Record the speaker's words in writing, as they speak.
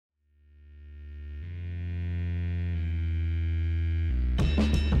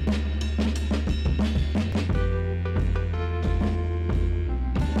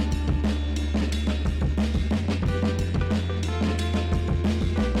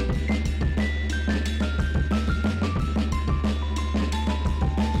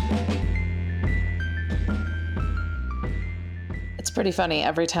pretty funny.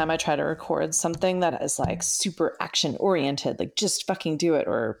 Every time I try to record something that is like super action oriented, like just fucking do it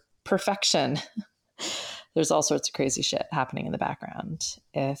or perfection, there's all sorts of crazy shit happening in the background.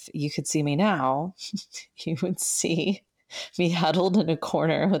 If you could see me now, you would see me huddled in a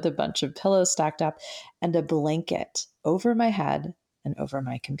corner with a bunch of pillows stacked up and a blanket over my head and over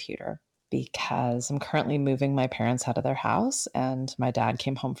my computer, because I'm currently moving my parents out of their house and my dad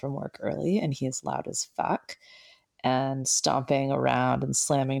came home from work early and he is loud as fuck and stomping around and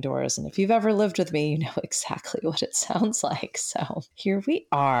slamming doors. And if you've ever lived with me, you know exactly what it sounds like. So here we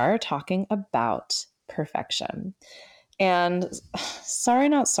are talking about perfection. And sorry,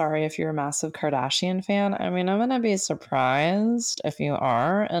 not sorry if you're a massive Kardashian fan. I mean, I'm going to be surprised if you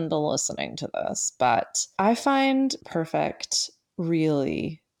are into listening to this, but I find perfect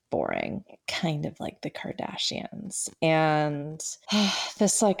really boring, kind of like the Kardashians. And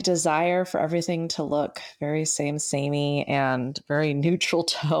this like desire for everything to look very samey and very neutral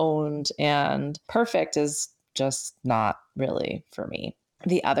toned and perfect is just not really for me.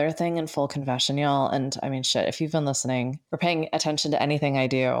 The other thing, in full confession, y'all, and I mean, shit, if you've been listening or paying attention to anything I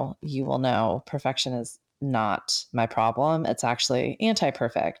do, you will know perfection is not my problem. It's actually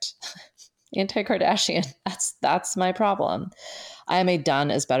anti-perfect. Anti-Kardashian. That's my problem. I am a done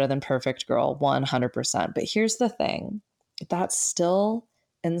is better than perfect girl, 100%. But here's the thing. That's still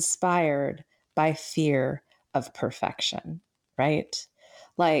inspired by fear of perfection, right?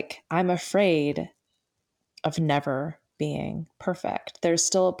 Like, I'm afraid of never being perfect. There's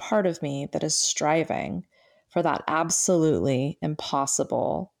still a part of me that is striving for that absolutely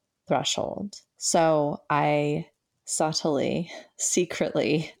impossible threshold. So I subtly,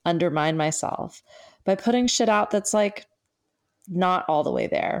 secretly undermine myself by putting shit out that's like not all the way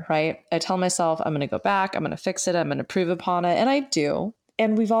there, right? I tell myself I'm going to go back, I'm going to fix it, I'm going to improve upon it, and I do.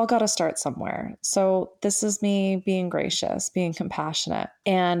 And we've all got to start somewhere. So this is me being gracious, being compassionate.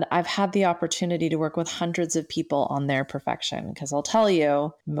 And I've had the opportunity to work with hundreds of people on their perfection. Because I'll tell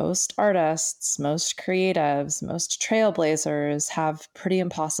you, most artists, most creatives, most trailblazers have pretty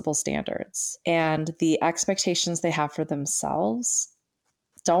impossible standards. And the expectations they have for themselves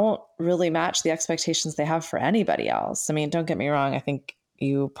don't really match the expectations they have for anybody else. I mean, don't get me wrong. I think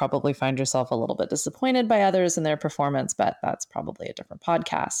you probably find yourself a little bit disappointed by others and their performance, but that's probably a different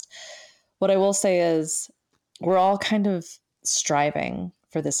podcast. What I will say is we're all kind of striving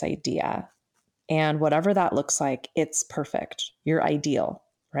for this idea. And whatever that looks like, it's perfect. You're ideal,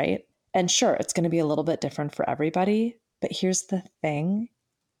 right? And sure, it's going to be a little bit different for everybody. But here's the thing.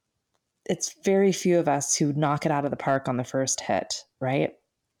 It's very few of us who knock it out of the park on the first hit, right?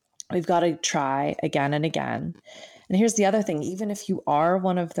 We've got to try again and again. And here's the other thing. Even if you are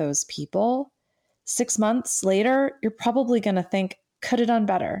one of those people, 6 months later, you're probably going to think, could have done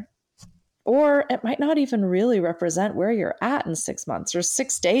better. Or it might not even really represent where you're at in 6 months or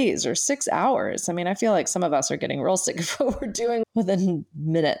 6 days or 6 hours. I mean, I feel like some of us are getting real sick of what we're doing within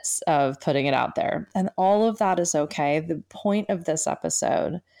minutes of putting it out there. And all of that is okay. The point of this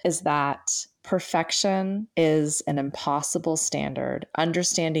episode is that perfection is an impossible standard.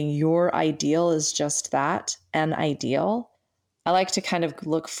 Understanding your ideal is just that, an ideal. I like to kind of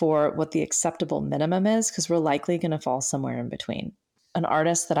look for what the acceptable minimum is because we're likely going to fall somewhere in between. An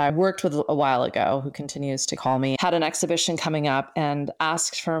artist that I worked with a while ago who continues to call me had an exhibition coming up and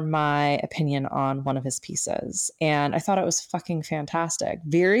asked for my opinion on one of his pieces. And I thought it was fucking fantastic.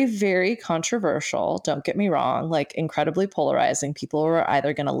 Very, very controversial. Don't get me wrong, like incredibly polarizing. People were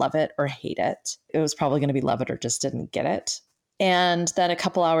either going to love it or hate it. It was probably going to be love it or just didn't get it. And then a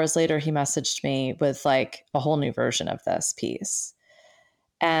couple hours later, he messaged me with like a whole new version of this piece.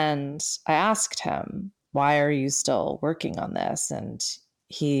 And I asked him, why are you still working on this? And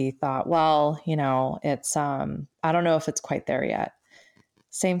he thought, well, you know, it's, I don't know if it's quite there yet.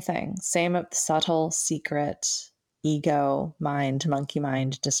 Same thing, same subtle, secret, ego, mind, monkey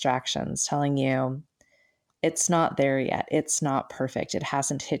mind distractions telling you it's not there yet. It's not perfect. It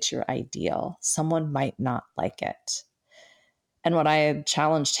hasn't hit your ideal. Someone might not like it. And what I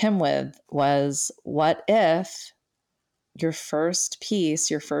challenged him with was, what if your first piece,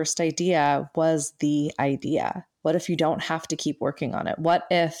 your first idea was the idea? What if you don't have to keep working on it? What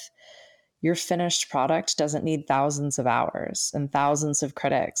if your finished product doesn't need thousands of hours and thousands of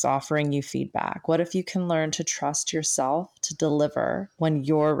critics offering you feedback? What if you can learn to trust yourself to deliver when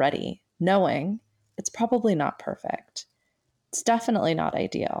you're ready, knowing it's probably not perfect. It's definitely not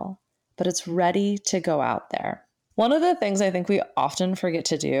ideal, but it's ready to go out there. One of the things I think we often forget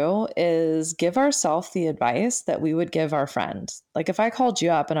to do is give ourselves the advice that we would give our friend. Like if I called you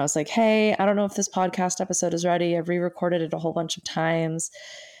up and I was like, hey, I don't know if this podcast episode is ready. I've re-recorded it a whole bunch of times.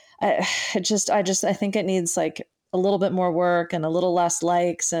 I think it needs like a little bit more work and a little less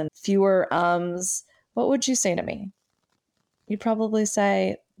likes and fewer ums, what would you say to me? You'd probably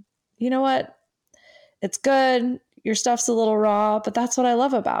say, you know what? It's good. Your stuff's a little raw, but that's what I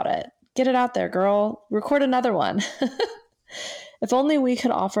love about it. Get it out there, girl. Record another one. If only we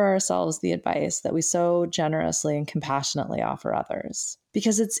could offer ourselves the advice that we so generously and compassionately offer others.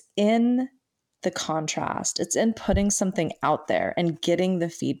 Because it's in the contrast, it's in putting something out there and getting the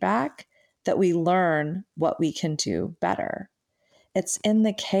feedback that we learn what we can do better. It's in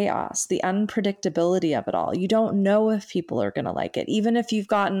the chaos, the unpredictability of it all. You don't know if people are going to like it. Even if you've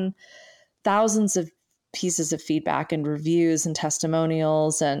gotten thousands of pieces of feedback and reviews and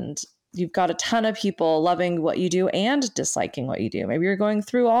testimonials, and you've got a ton of people loving what you do and disliking what you do. Maybe you're going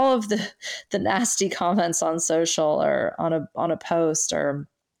through all of the nasty comments on social or on a post or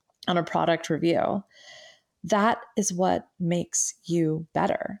on a product review. That is what makes you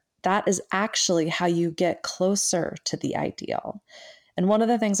better. That is actually how you get closer to the ideal. And one of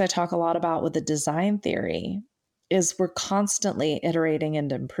the things I talk a lot about with the design theory is we're constantly iterating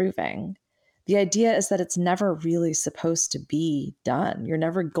and improving. The idea is that it's never really supposed to be done. You're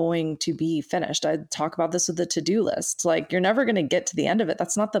never going to be finished. I talk about this with the to-do list. Like, you're never going to get to the end of it.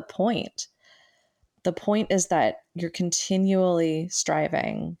 That's not the point. The point is that you're continually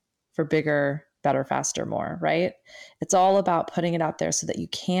striving for bigger, better, faster, more, right? It's all about putting it out there so that you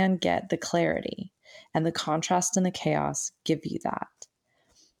can get the clarity, and the contrast and the chaos give you that.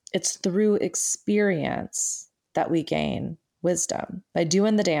 It's through experience that we gain wisdom, by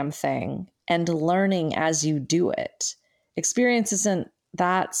doing the damn thing and learning as you do it. Experience isn't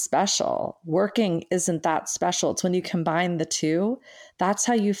that special. Working isn't that special. It's when you combine the two, that's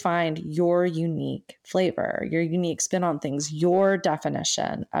how you find your unique flavor, your unique spin on things, your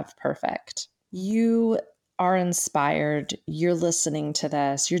definition of perfect. You are inspired. You're listening to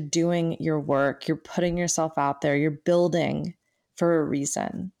this. You're doing your work. You're putting yourself out there. You're building for a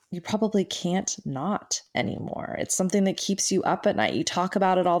reason. You probably can't not anymore. It's something that keeps you up at night. You talk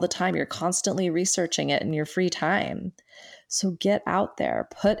about it all the time. You're constantly researching it in your free time. So get out there,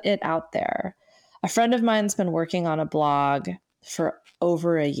 put it out there. A friend of mine's been working on a blog for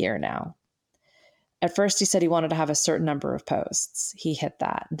over a year now. At first, he said he wanted to have a certain number of posts. He hit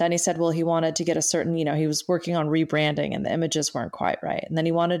that. Then he said, well, he wanted to get a certain, he was working on rebranding and the images weren't quite right. And then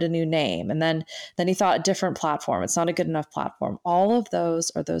he wanted a new name. And then he thought a different platform. It's not a good enough platform. All of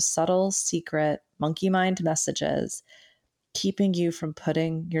those are those subtle, secret, monkey mind messages keeping you from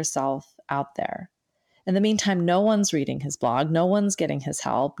putting yourself out there. In the meantime, no one's reading his blog. No one's getting his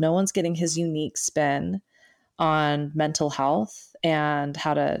help. No one's getting his unique spin on mental health and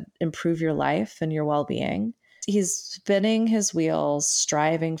how to improve your life and your well-being. He's spinning his wheels,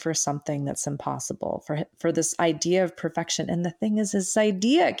 striving for something that's impossible, for this idea of perfection. And the thing is, his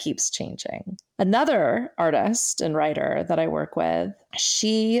idea keeps changing. Another artist and writer that I work with,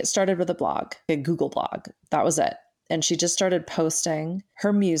 she started with a blog, a Google blog. That was it. And she just started posting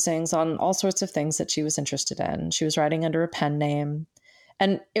her musings on all sorts of things that she was interested in. She was writing under a pen name.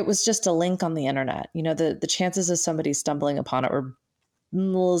 And it was just a link on the internet. The chances of somebody stumbling upon it were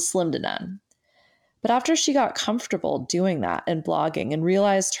slim to none. But after she got comfortable doing that and blogging and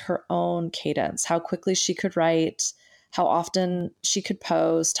realized her own cadence, how quickly she could write, how often she could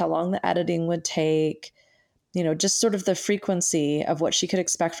post, how long the editing would take, just sort of the frequency of what she could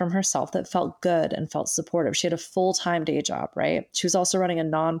expect from herself that felt good and felt supportive. She had a full-time day job, right? She was also running a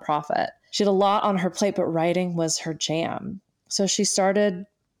nonprofit. She had a lot on her plate, but writing was her jam. So she started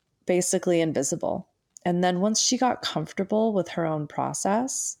basically invisible. And then once she got comfortable with her own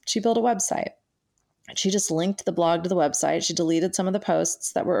process, she built a website. She just linked the blog to the website. She deleted some of the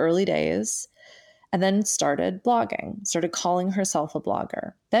posts that were early days and then started blogging, started calling herself a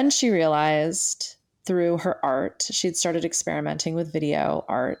blogger. Then she realized through her art, she'd started experimenting with video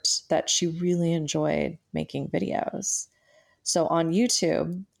art, that she really enjoyed making videos. So on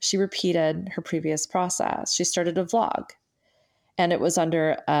YouTube, she repeated her previous process. She started a vlog. And it was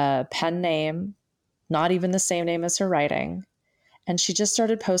under a pen name, not even the same name as her writing. And she just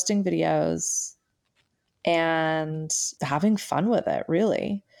started posting videos and having fun with it,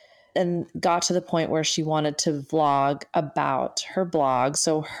 really. And got to the point where she wanted to vlog about her blog.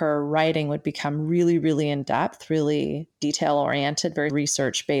 So her writing would become really, really in-depth, really detail-oriented, very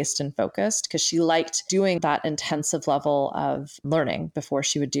research-based and focused, because she liked doing that intensive level of learning before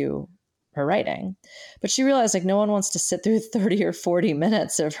she would do her writing. But she realized no one wants to sit through 30 or 40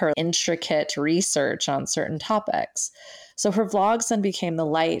 minutes of her intricate research on certain topics. So her vlogs then became the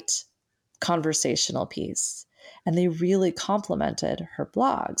light conversational piece. And they really complemented her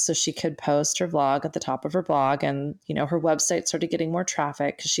blog. So she could post her vlog at the top of her blog, and, her website started getting more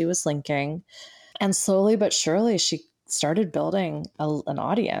traffic because she was linking. And slowly but surely, she started building an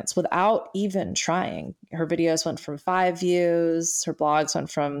audience without even trying. Her videos went from 5 views, her blogs went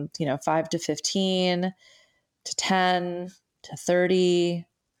from, 5 to 15 to 10 to 30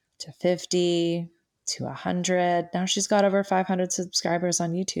 to 50 to 100. Now she's got over 500 subscribers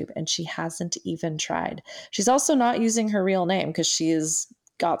on YouTube, and she hasn't even tried. She's also not using her real name because she's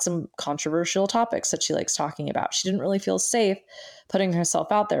got some controversial topics that she likes talking about. She didn't really feel safe putting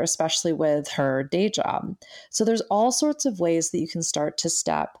herself out there, especially with her day job. So there's all sorts of ways that you can start to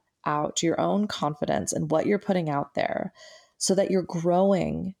step out your own confidence and what you're putting out there so that you're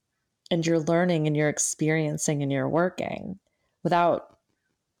growing and you're learning and you're experiencing and you're working without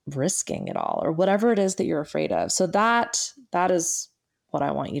risking it all or whatever it is that you're afraid of. So that is what I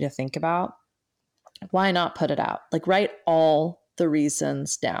want you to think about. Why not put it out? Like, write all the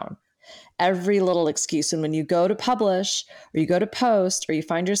reasons down. Every little excuse. And when you go to publish or you go to post or you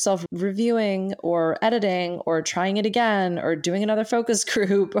find yourself reviewing or editing or trying it again or doing another focus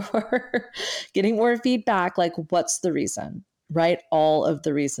group or getting more feedback, like, what's the reason? Write all of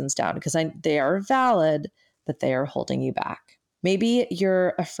the reasons down because they are valid, but they are holding you back. Maybe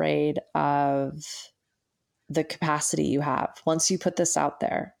you're afraid of the capacity you have once you put this out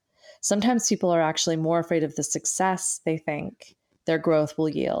there. Sometimes people are actually more afraid of the success they think their growth will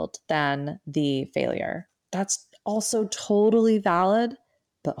yield than the failure. That's also totally valid,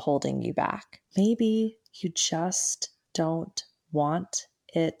 but holding you back. Maybe you just don't want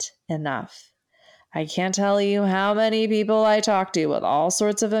it enough. I can't tell you how many people I talk to with all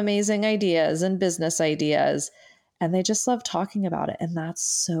sorts of amazing ideas and business ideas, and they just love talking about it. And that's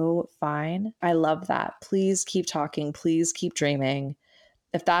so fine. I love that. Please keep talking. Please keep dreaming.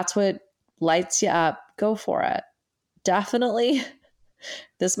 If that's what lights you up, go for it. Definitely,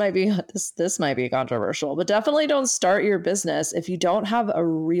 this might be controversial, but definitely don't start your business if you don't have a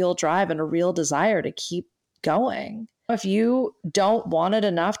real drive and a real desire to keep going. If you don't want it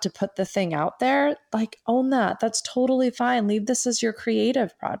enough to put the thing out there, like, own that. That's totally fine. Leave this as your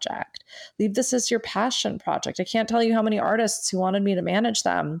creative project. Leave this as your passion project. I can't tell you how many artists who wanted me to manage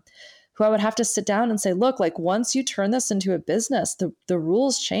them, who I would have to sit down and say, look, like, once you turn this into a business, the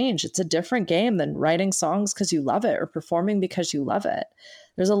rules change. It's a different game than writing songs because you love it or performing because you love it.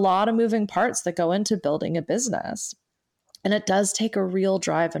 There's a lot of moving parts that go into building a business. And it does take a real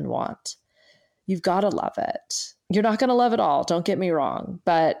drive and want. You've got to love it. You're not going to love it all, don't get me wrong.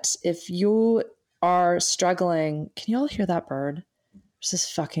 But if you are struggling, can you all hear that bird? There's this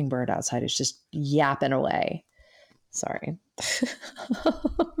fucking bird outside who's just yapping away. Sorry.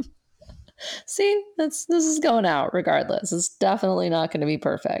 See, this is going out regardless. It's definitely not going to be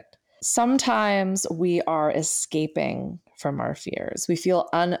perfect. Sometimes we are escaping from our fears. We feel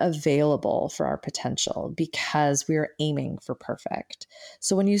unavailable for our potential because we are aiming for perfect.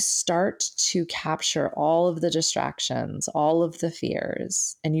 So when you start to capture all of the distractions, all of the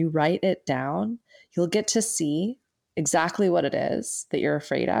fears, and you write it down, you'll get to see exactly what it is that you're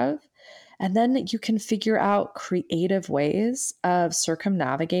afraid of. And then you can figure out creative ways of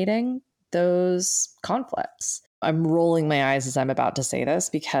circumnavigating those conflicts. I'm rolling my eyes as I'm about to say this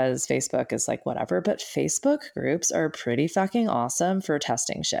because Facebook is like whatever, but Facebook groups are pretty fucking awesome for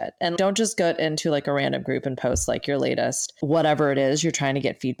testing shit. And don't just get into like a random group and post like your latest, whatever it is you're trying to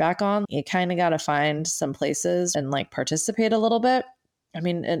get feedback on. You kind of got to find some places and like participate a little bit. I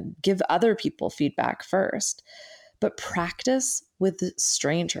mean, and give other people feedback first. But practice with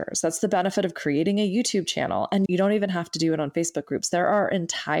strangers. That's the benefit of creating a YouTube channel. And you don't even have to do it on Facebook groups. There are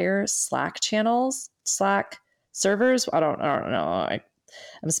entire Slack channels, Slack servers. I don't know.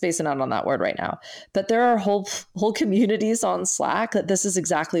 I'm spacing out on that word right now. But there are whole communities on Slack that this is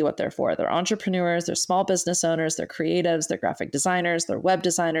exactly what they're for. They're entrepreneurs, they're small business owners, they're creatives, they're graphic designers, they're web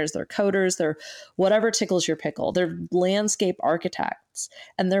designers, they're coders, they're whatever tickles your pickle. They're landscape architects,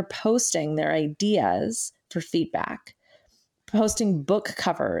 and they're posting their ideas for feedback, posting book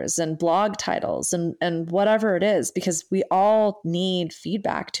covers and blog titles and whatever it is, because we all need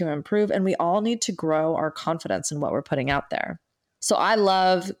feedback to improve and we all need to grow our confidence in what we're putting out there. So I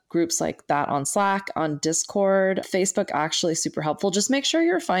love groups like that on Slack, on Discord, Facebook, actually super helpful. Just make sure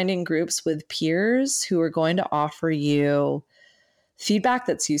you're finding groups with peers who are going to offer you feedback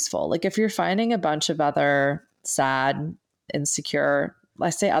that's useful. Like if you're finding a bunch of other sad, insecure, I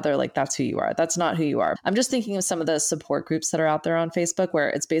say other, like that's who you are. That's not who you are. I'm just thinking of some of the support groups that are out there on Facebook where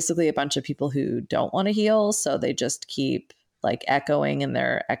it's basically a bunch of people who don't want to heal. So they just keep like echoing in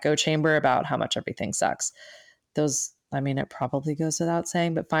their echo chamber about how much everything sucks. Those, I mean, it probably goes without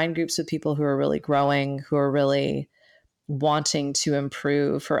saying, but find groups with people who are really growing, who are really wanting to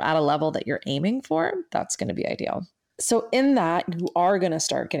improve or at a level that you're aiming for. That's going to be ideal. So in that, you are going to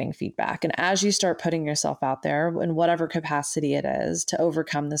start getting feedback. And as you start putting yourself out there in whatever capacity it is to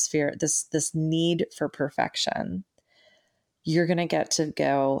overcome this fear, this need for perfection, you're going to get to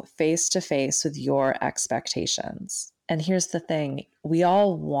go face to face with your expectations. And here's the thing, we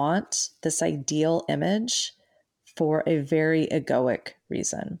all want this ideal image for a very egoic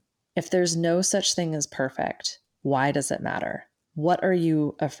reason. If there's no such thing as perfect, why does it matter? What are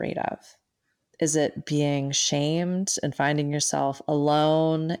you afraid of? Is it being shamed and finding yourself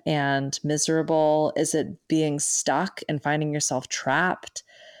alone and miserable? Is it being stuck and finding yourself trapped?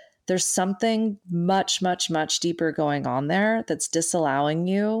 There's something much, much, much deeper going on there that's disallowing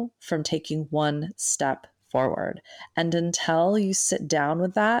you from taking one step forward. And until you sit down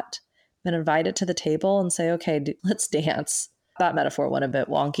with that and invite it to the table and say, okay, let's dance. That metaphor went a bit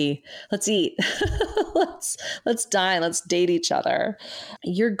wonky. Let's eat. let's dine. Let's date each other.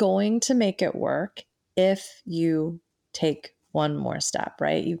 You're going to make it work if you take one more step,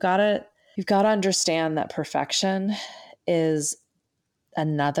 right? You've got to understand that perfection is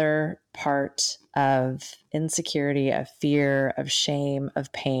another part of insecurity, of fear, of shame,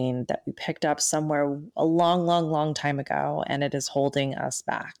 of pain that we picked up somewhere a long, long, long time ago, and it is holding us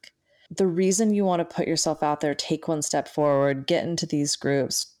back. The reason you want to put yourself out there, take one step forward, get into these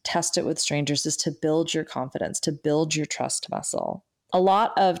groups, test it with strangers, is to build your confidence, to build your trust muscle. A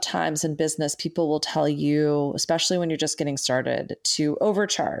lot of times in business, people will tell you, especially when you're just getting started, to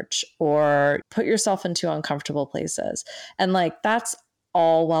overcharge or put yourself into uncomfortable places. And like, that's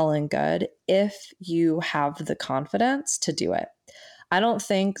all well and good if you have the confidence to do it. I don't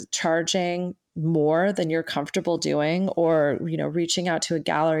think charging more than you're comfortable doing, or, you know, reaching out to a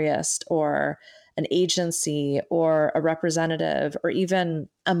galleryist or an agency or a representative or even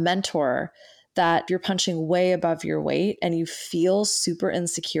a mentor, that you're punching way above your weight and you feel super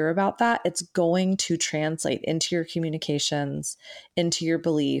insecure about that, it's going to translate into your communications, into your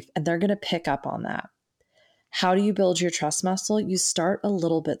belief, and they're going to pick up on that. How do you build your trust muscle? You start a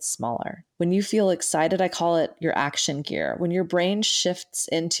little bit smaller. When you feel excited, I call it your action gear. When your brain shifts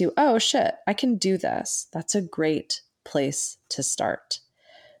into, oh shit, I can do this, that's a great place to start.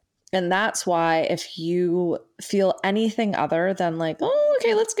 And that's why if you feel anything other than like, oh,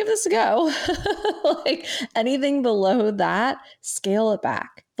 okay, let's give this a go, like anything below that, scale it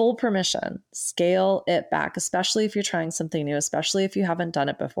back. Full permission, scale it back, especially if you're trying something new, especially if you haven't done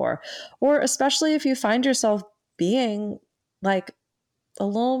it before, or especially if you find yourself being like a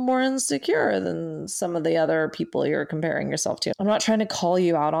little more insecure than some of the other people you're comparing yourself to. I'm not trying to call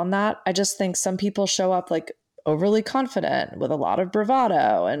you out on that. I just think some people show up like overly confident with a lot of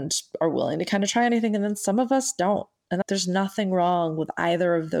bravado and are willing to kind of try anything. And then some of us don't. And there's nothing wrong with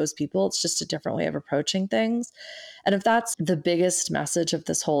either of those people. It's just a different way of approaching things. And if that's the biggest message of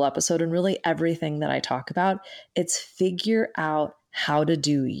this whole episode and really everything that I talk about, it's figure out how to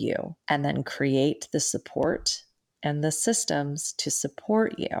do you and then create the support and the systems to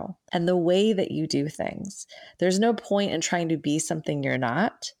support you and the way that you do things. There's no point in trying to be something you're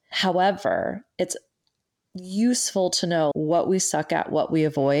not. However, it's useful to know what we suck at, what we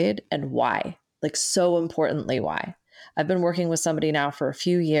avoid, and why. Like, so importantly, why. I've been working with somebody now for a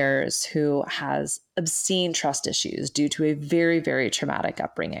few years who has obscene trust issues due to a very, very traumatic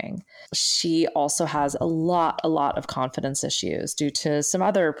upbringing. She also has a lot of confidence issues due to some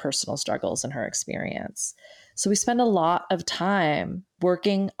other personal struggles in her experience. So we spend a lot of time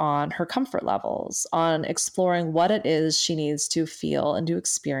working on her comfort levels, on exploring what it is she needs to feel and to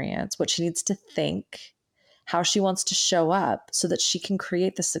experience, what she needs to think, how she wants to show up so that she can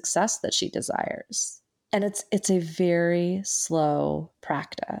create the success that she desires. And it's a very slow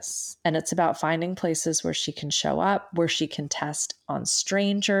practice. And it's about finding places where she can show up, where she can test on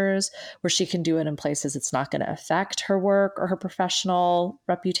strangers, where she can do it in places it's not going to affect her work or her professional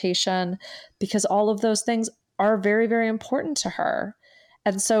reputation, because all of those things are very, very important to her.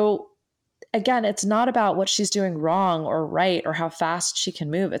 And so, again, it's not about what she's doing wrong or right or how fast she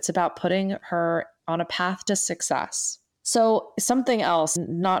can move. It's about putting her on a path to success. So something else,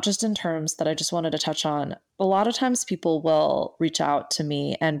 not just in terms that I just wanted to touch on, a lot of times people will reach out to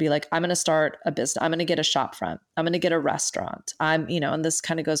me and be like, I'm going to start a business. I'm going to get a shop front. I'm going to get a restaurant. And this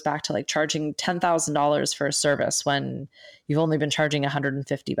kind of goes back to like charging $10,000 for a service when you've only been charging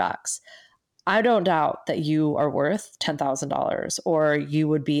 $150. I don't doubt that you are worth $10,000 or you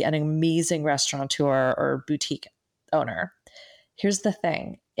would be an amazing restaurateur or boutique owner. Here's the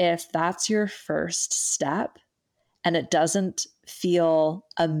thing. If that's your first step and it doesn't feel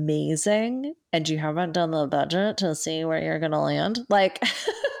amazing and you haven't done the budget to see where you're going to land, like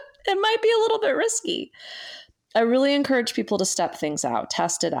it might be a little bit risky. I really encourage people to step things out,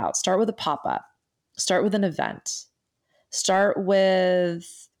 test it out, start with a pop-up, start with an event. Start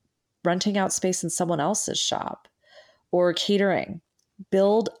with renting out space in someone else's shop or catering.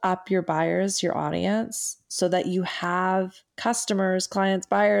 Build up your buyers, your audience, so that you have customers, clients,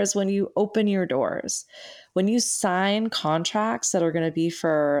 buyers when you open your doors. When you sign contracts that are going to be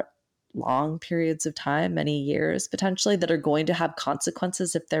for long periods of time, many years potentially, that are going to have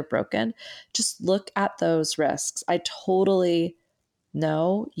consequences if they're broken, just look at those risks. I totally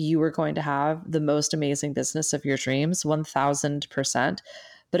know you are going to have the most amazing business of your dreams, 1000%.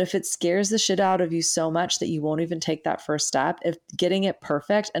 But if it scares the shit out of you so much that you won't even take that first step, if getting it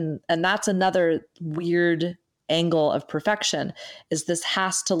perfect, and that's another weird angle of perfection, is this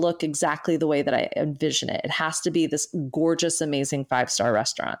has to look exactly the way that I envision it. It has to be this gorgeous, amazing 5-star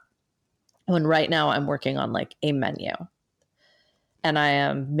restaurant. When right now I'm working on like a menu and I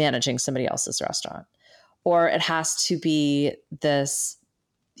am managing somebody else's restaurant. Or it has to be this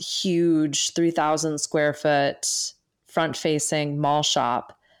huge 3,000 square foot front facing mall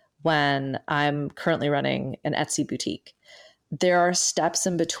shop when I'm currently running an Etsy boutique. There are steps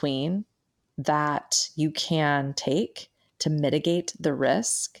in between that you can take to mitigate the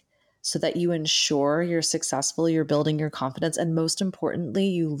risk so that you ensure you're successful, you're building your confidence, and most importantly,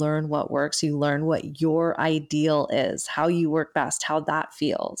 you learn what works, you learn what your ideal is, how you work best, how that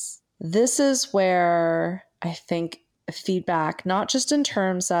feels. This is where I think feedback, not just in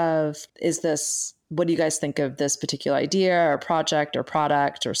terms of, what do you guys think of this particular idea or project or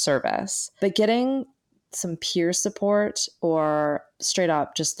product or service, but getting some peer support or straight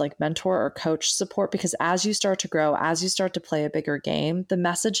up just like mentor or coach support, because as you start to grow, as you start to play a bigger game, the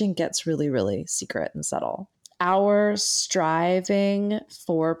messaging gets really, really secret and subtle. Our striving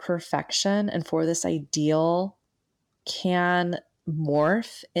for perfection and for this ideal can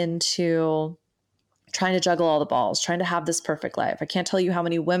morph into trying to juggle all the balls, trying to have this perfect life. I can't tell you how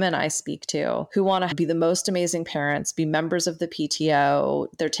many women I speak to who want to be the most amazing parents, be members of the PTO.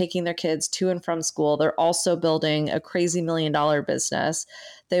 They're taking their kids to and from school. They're also building a crazy $1 million business.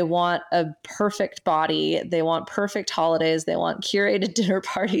 They want a perfect body. They want perfect holidays. They want curated dinner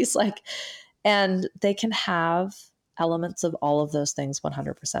parties. And they can have elements of all of those things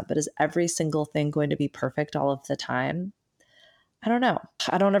 100%. But is every single thing going to be perfect all of the time? I don't know.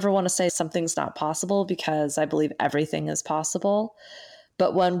 I don't ever want to say something's not possible because I believe everything is possible.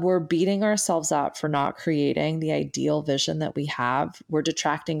 But when we're beating ourselves up for not creating the ideal vision that we have, we're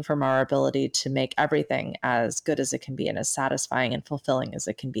detracting from our ability to make everything as good as it can be and as satisfying and fulfilling as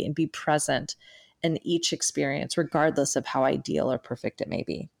it can be and be present in each experience, regardless of how ideal or perfect it may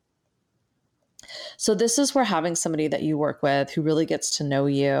be. So this is where having somebody that you work with who really gets to know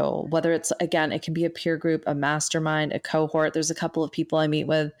you, whether it's, again, it can be a peer group, a mastermind, a cohort. There's a couple of people I meet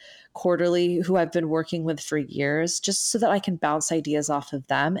with quarterly who I've been working with for years, just so that I can bounce ideas off of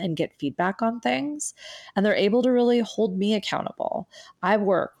them and get feedback on things. And they're able to really hold me accountable. I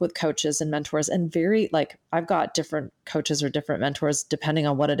work with coaches and mentors and I've got different coaches or different mentors depending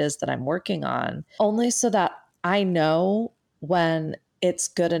on what it is that I'm working on, only so that I know when it's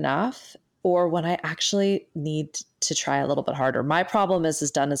good enough or when I actually need to try a little bit harder. My problem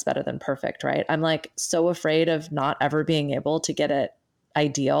is done is better than perfect, right? I'm so afraid of not ever being able to get it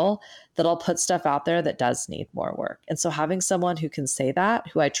ideal that I'll put stuff out there that does need more work. And so having someone who can say that,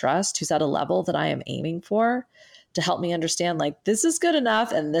 who I trust, who's at a level that I am aiming for, to help me understand this is good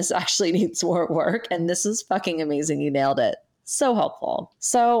enough and this actually needs more work and this is fucking amazing. You nailed it. So helpful.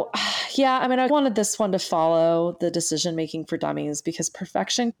 So yeah, I wanted this one to follow the decision making for dummies because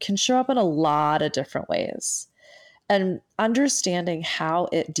perfection can show up in a lot of different ways. And understanding how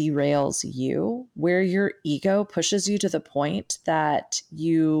it derails you, where your ego pushes you to the point that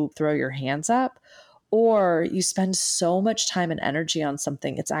you throw your hands up, or you spend so much time and energy on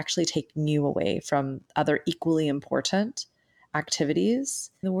something, it's actually taking you away from other equally important activities.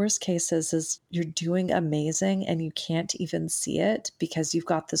 The worst case is you're doing amazing and you can't even see it because you've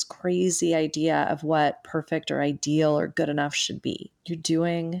got this crazy idea of what perfect or ideal or good enough should be. You're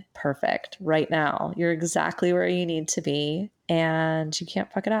doing perfect right now. You're exactly where you need to be and you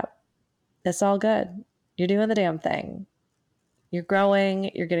can't fuck it up. It's all good. You're doing the damn thing. You're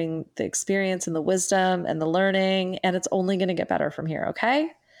growing, you're getting the experience and the wisdom and the learning, and it's only going to get better from here. Okay.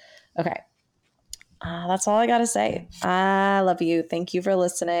 That's all I got to say. I love you. Thank you for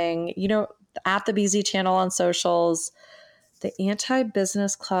listening. At the BZ channel on socials, the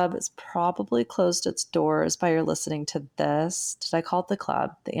Anti-Business Club has probably closed its doors by your listening to this. Did I call it the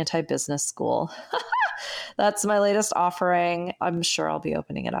club? The Anti-Business School. That's my latest offering. I'm sure I'll be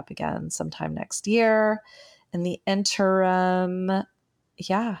opening it up again sometime next year. In the interim,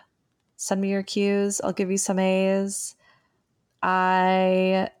 yeah, send me your cues. I'll give you some A's.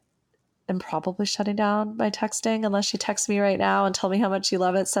 I am probably shutting down my texting unless you text me right now and tell me how much you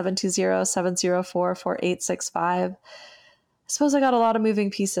love it. 720-704-4865. I suppose I got a lot of moving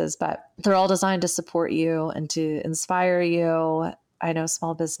pieces, but they're all designed to support you and to inspire you. I know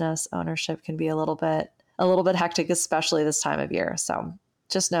small business ownership can be a little bit hectic, especially this time of year. So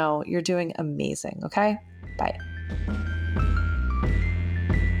just know you're doing amazing. Okay. Bye.